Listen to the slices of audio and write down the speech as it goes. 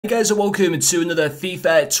Hey guys, and welcome to another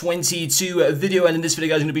FIFA 22 video, and in this video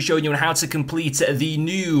guys I'm going to be showing you on how to complete the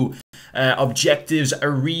new objectives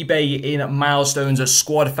Uribe in milestones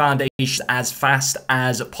squad foundations as fast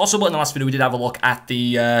as possible. In the last video we did have a look at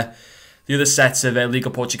the other sets of Liga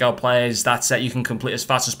Portugal players that you can complete as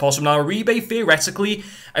fast as possible. Now Uribe, theoretically,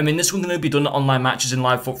 I mean this one's going to be done in online matches in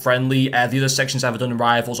live foot friendly. The other sections either done in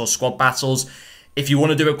rivals or squad battles. If you want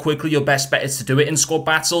to do it quickly, your best bet is to do it in squad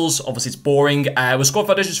battles. Obviously, it's boring. With squad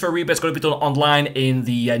foundations for Uribe, it's going to be done online in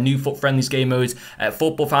the new Foot Friendlies game mode.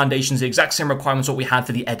 Football foundations, the exact same requirements what we had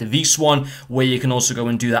for the Eredivisie one, where you can also go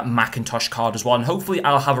and do that Macintosh card as well. And hopefully,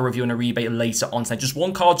 I'll have a review on Uribe later on tonight. Just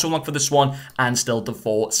one card to unlock for this one, and still the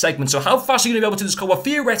 4 segments. So how fast are you going to be able to do this card? Well,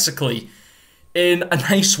 theoretically, in a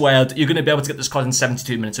nice world, you're going to be able to get this card in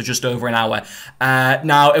 72 minutes, so just over an hour.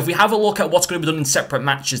 Now, if we have a look at what's going to be done in separate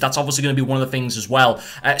matches, that's obviously going to be one of the things as well.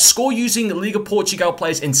 Score using Liga Portugal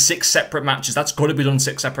players in 6 separate matches. That's got to be done in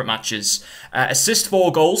 6 separate matches. Assist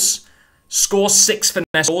 4 goals. Score 6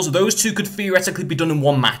 finesse goals. Those 2 could theoretically be done in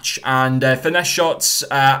 1 match. And finesse shots,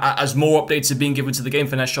 as more updates are being given to the game,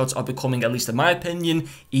 finesse shots are becoming, at least in my opinion,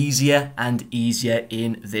 easier and easier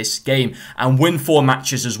in this game. And win 4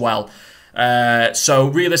 matches as well. So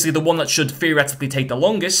realistically, the one that should theoretically take the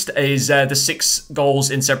longest is the 6 goals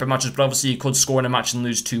in separate matches, but obviously you could score in a match and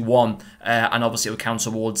lose 2-1, and obviously it would count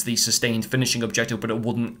towards the sustained finishing objective, but it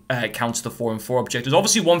wouldn't count to the 4-4 objectives.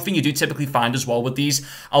 Obviously, one thing you do typically find as well with these,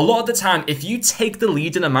 a lot of the time, if you take the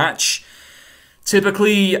lead in a match,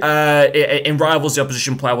 typically, in rivals, the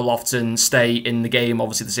opposition player will often stay in the game.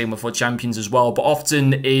 Obviously, the same with FUT Champions as well. But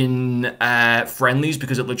often in friendlies,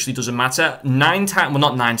 because it literally doesn't matter, 9 times, well,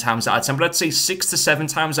 not 9 times out of 10, but I'd say 6 to 7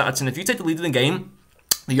 times out of 10, if you take the lead in the game,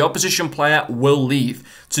 the opposition player will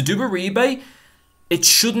leave. To do Uribe, it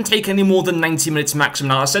shouldn't take any more than 90 minutes maximum.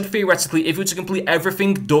 Now, I said theoretically, if you were to complete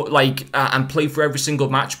everything, and play for every single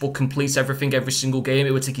match, but complete everything every single game,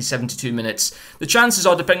 it would take you 72 minutes. The chances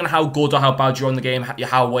are, depending on how good or how bad you're on the game,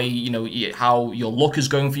 how your luck is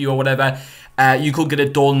going for you or whatever, you could get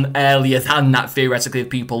it done earlier than that, theoretically, if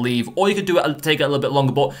people leave. Or you could take it a little bit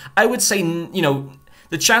longer, but I would say,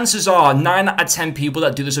 the chances are 9 out of 10 people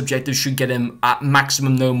that do this objective should get him at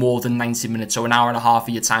maximum no more than 90 minutes, so an hour and a half of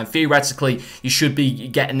your time. Theoretically, you should be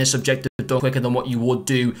getting this objective done quicker than what you would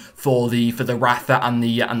do for the Rafa and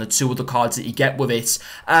the 2 other cards that you get with it.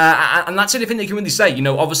 And that's the only thing they can really say.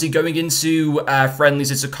 Obviously going into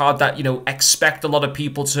friendlies, it's a card that expect a lot of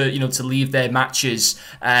people to to leave their matches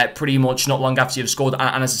pretty much not long after you've scored.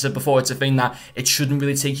 And as I said before, it's a thing that it shouldn't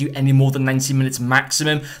really take you any more than 90 minutes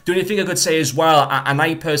maximum. The only thing I could say as well, and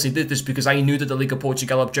I personally did this because I knew that the Liga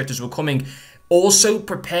Portugal objectives were coming. Also,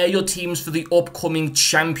 prepare your teams for the upcoming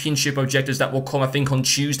championship objectives that will come, I think, on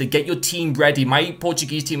Tuesday. Get your team ready. My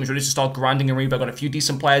Portuguese team is ready to start grinding and Uribe. I've got a few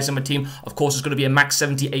decent players in my team. Of course, it's going to be a max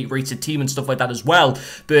 78 rated team and stuff like that as well.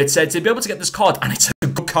 But to be able to get this card, and it's a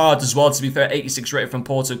good card as well, to be fair, 86 rated from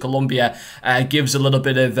Porto, Colombia, gives a little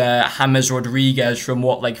bit of James Rodriguez from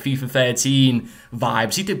FIFA 13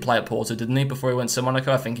 vibes. He did play at Porto, didn't he, before he went to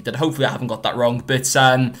Monaco? I think he did. Hopefully, I haven't got that wrong. But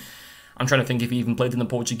I'm trying to think if he even played in the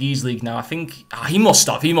Portuguese league now. I think he must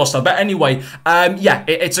have. But anyway, yeah,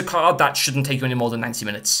 it's a card that shouldn't take you any more than 90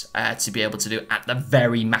 minutes to be able to do at the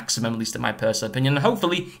very maximum, at least in my personal opinion. And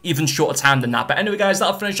hopefully, even shorter time than that. But anyway, guys,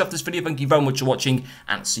 that'll finish off this video. Thank you very much for watching,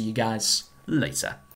 and see you guys later.